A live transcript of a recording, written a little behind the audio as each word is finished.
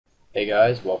Hey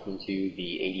guys, welcome to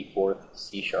the 84th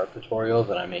C# tutorial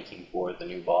that I'm making for the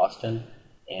new Boston.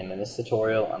 And in this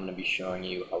tutorial, I'm going to be showing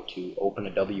you how to open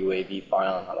a WAV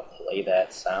file and how to play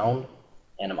that sound.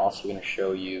 And I'm also going to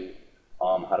show you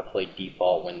how to play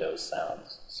default Windows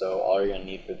sounds. So all you're going to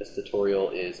need for this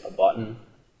tutorial is a button,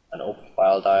 an open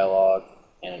file dialog,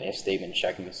 and an if statement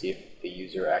checking to see if the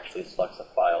user actually selects a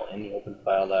file in the open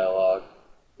file dialog.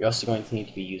 You're also going to need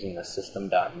to be using the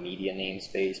system.media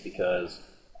namespace because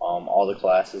all the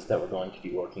classes that we're going to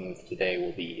be working with today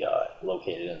will be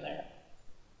located in there.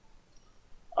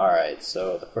 Alright,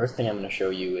 so the first thing I'm going to show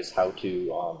you is how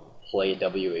to play a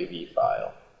WAV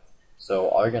file. So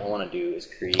all you're going to want to do is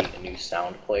create a new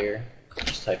sound player.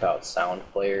 Just type out sound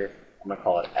player. I'm going to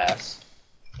call it S,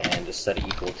 and just set it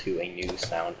equal to a new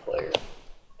sound player.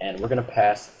 And we're going to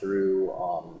pass through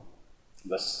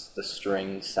the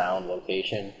string sound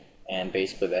location, and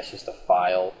basically that's just a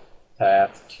file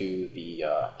path to the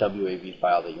WAV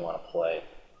file that you want to play.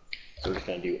 So we're just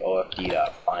going to do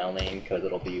ofd.filename because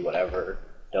it'll be whatever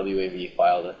WAV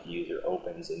file that the user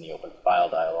opens in the open file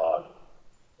dialog.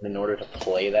 And in order to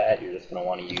play that, you're just going to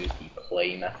want to use the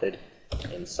play method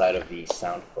inside of the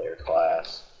sound player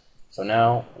class. So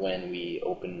now when we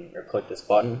open or click this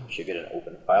button, you should get an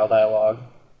open file dialog.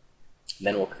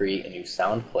 Then we'll create a new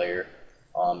sound player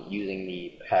using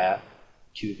the path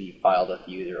to the file that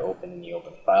the user opened in the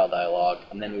open file dialog,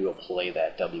 and then we will play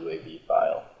that WAV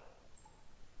file.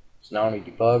 So now when we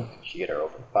debug, we should get our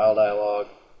open file dialog.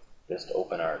 Just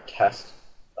open our test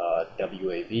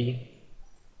WAV.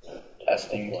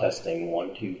 Testing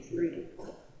 1 2 3.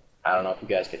 I don't know if you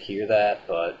guys could hear that,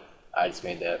 but I just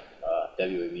made that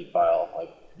WAV file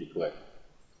pretty quick.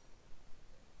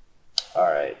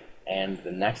 Alright, and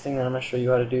the next thing that I'm going to show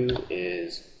you how to do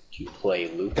is to play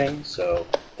looping. So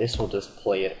this will just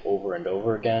play it over and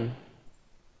over again.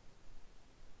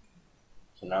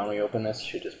 So now when we open this, it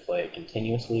should just play it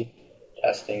continuously.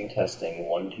 Testing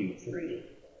 1 2 3.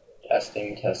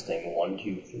 Testing 1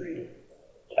 2 3.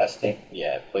 Testing.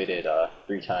 Yeah, I played it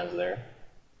 3 times there.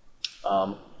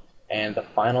 And the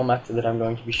final method that I'm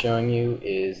going to be showing you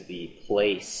is the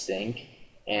play sync.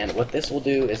 And what this will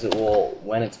do is it will,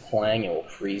 when it's playing, it will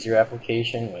freeze your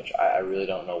application, which I really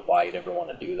don't know why you'd ever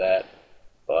want to do that.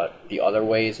 But the other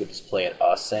ways would just play it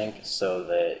async, so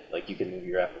that you can move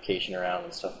your application around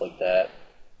and stuff like that.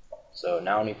 So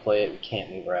now when we play it, we can't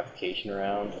move our application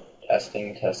around.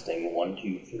 Testing 1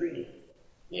 2 3.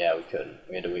 Yeah, we couldn't.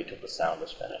 We had to wait till the sound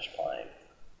was finished playing.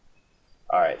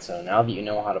 Alright, so now that you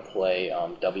know how to play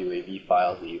WAV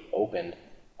files that you've opened,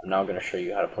 I'm now going to show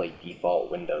you how to play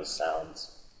default Windows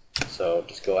sounds. So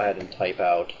just go ahead and type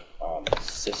out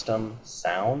system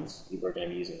sounds. We're going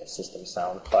to be using the system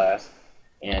sound class.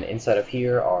 And inside of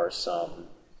here are some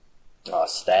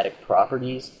static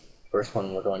properties. First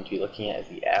one we're going to be looking at is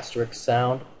the asterisk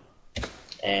sound.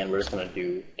 And we're just going to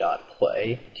do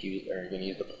 .play. We're going to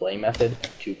use the play method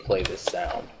to play this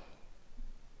sound.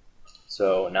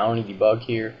 So now when we debug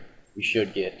here, we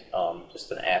should get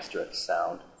just an asterisk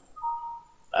sound.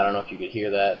 I don't know if you could hear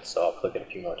that, so I'll click it a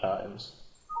few more times.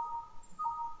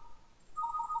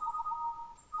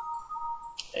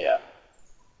 Yeah.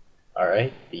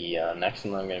 Alright, the next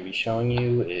one I'm going to be showing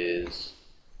you is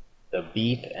the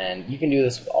beep, and you can do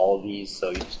this with all of these, so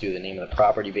you just do the name of the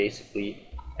property basically,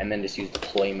 and then just use the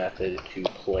play method to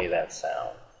play that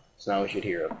sound. So now we should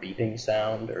hear a beeping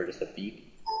sound, or just a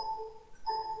beep.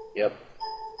 Yep.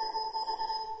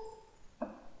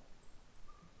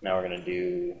 Now we're going to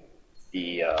do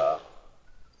the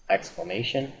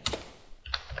exclamation.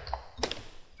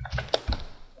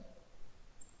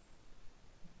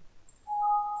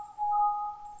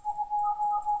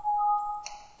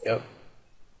 Yep.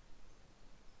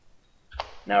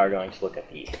 Now we're going to look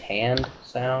at the hand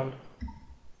sound.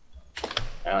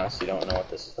 I honestly don't know what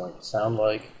this is going to sound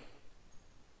like.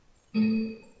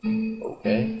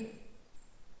 Okay.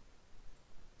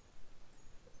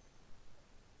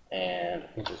 And I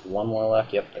think there's one more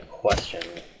left. Yep, the question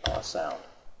sound.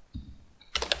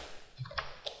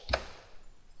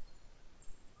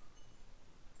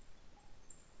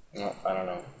 Oh, I don't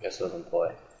know. Guess it doesn't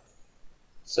play.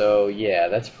 So yeah,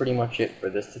 that's pretty much it for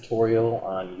this tutorial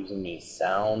on using these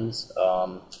sounds.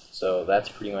 So that's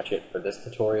pretty much it for this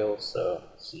tutorial. So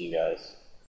see you guys.